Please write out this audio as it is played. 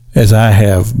as I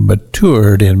have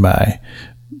matured in my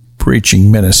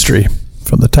preaching ministry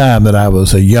from the time that I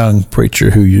was a young preacher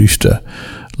who used to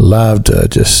love to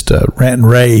just rant and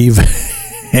rave,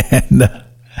 and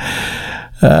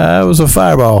I was a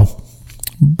fireball.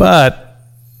 But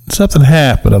something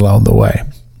happened along the way.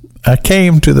 I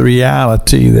came to the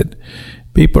reality that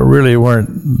people really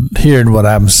weren't hearing what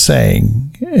I'm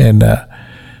saying, and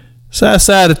so I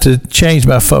decided to change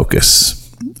my focus,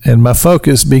 and my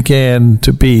focus began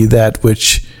to be that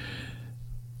which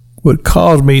would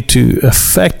cause me to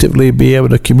effectively be able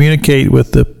to communicate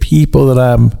with the people that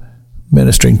I'm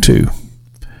ministering to.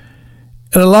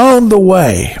 And along the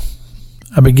way,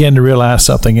 I began to realize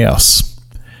something else.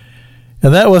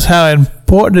 And that was how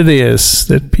important it is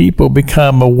that people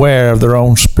become aware of their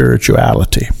own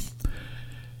spirituality.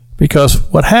 Because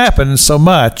what happens so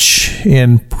much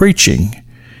in preaching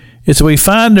is that we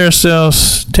find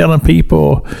ourselves telling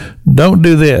people, don't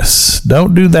do this,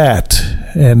 don't do that.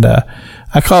 And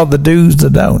I call it the do's and the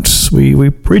don'ts. We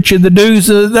preach in the do's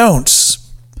and the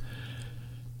don'ts.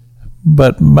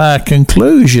 But my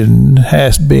conclusion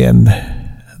has been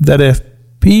that if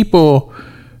people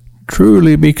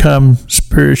truly become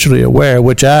spiritually aware,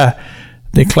 which I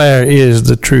declare is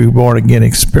the true born-again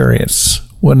experience,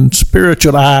 when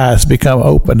spiritual eyes become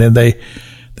open and they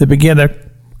begin to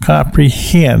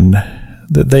comprehend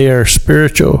that they are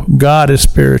spiritual, God is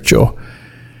spiritual,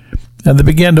 and they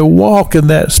begin to walk in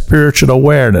that spiritual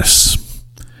awareness,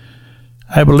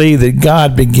 I believe that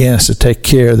God begins to take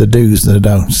care of the do's and the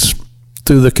don'ts.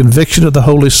 Through the conviction of the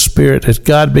Holy Spirit, as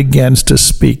God begins to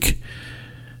speak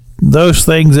those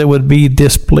things that would be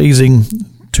displeasing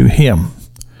to Him.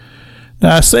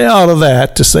 Now, I say all of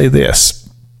that to say this,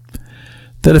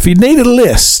 that if you need a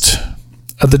list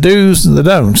of the do's and the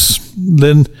don'ts,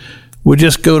 then we'll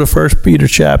just go to 1 Peter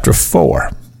chapter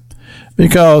 4.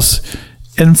 Because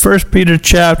in 1 Peter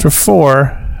chapter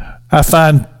 4, I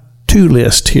find two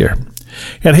lists here.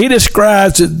 And he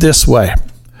describes it this way.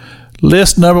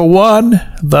 List number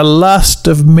 1, the lust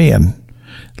of men.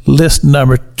 List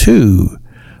number 2,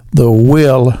 the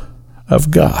will of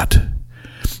God.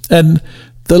 And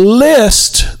the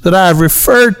list that I've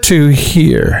referred to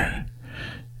here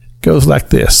goes like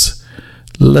this.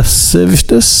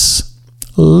 Lasciviousness,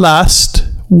 lust,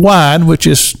 wine, which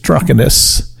is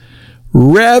drunkenness,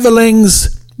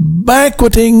 revelings,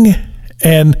 banqueting,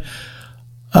 and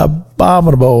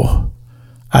abominable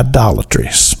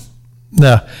idolatries.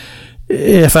 Now,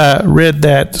 if I read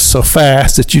that so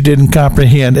fast that you didn't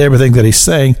comprehend everything that he's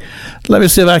saying, let me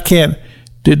see if I can't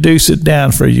deduce it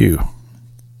down for you.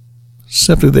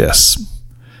 Simply this.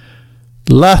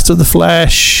 Lust of the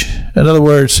flesh, in other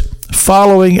words,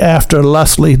 following after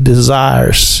lustly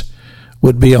desires,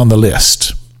 would be on the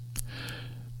list.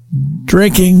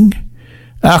 Drinking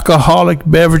alcoholic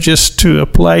beverages to a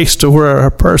place to where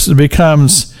a person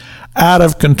becomes out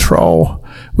of control,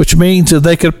 which means that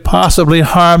they could possibly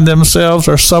harm themselves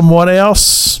or someone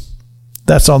else,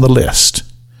 that's on the list.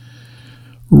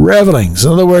 Revelings,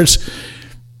 in other words,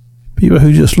 people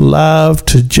who just love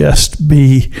to just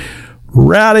be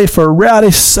rowdy for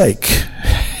rowdy's sake,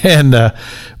 and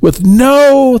with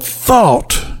no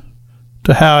thought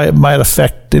to how it might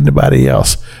affect anybody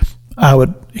else. I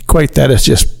would equate that as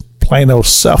just plain old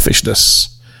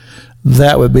selfishness.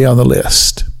 That would be on the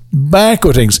list.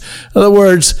 Banquetings, in other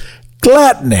words,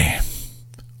 gluttony,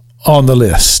 on the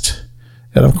list.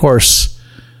 And of course,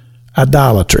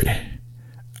 idolatry,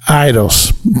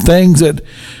 idols, things that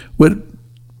would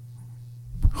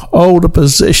hold a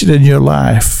position in your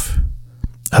life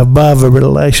above a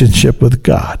relationship with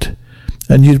God.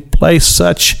 And you'd place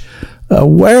such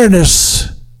awareness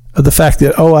of the fact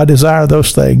that, I desire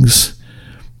those things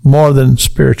more than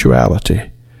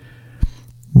spirituality.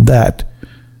 That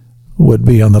would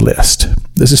be on the list.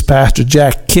 This is Pastor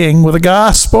Jack King with the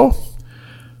gospel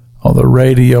on the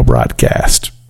radio broadcast.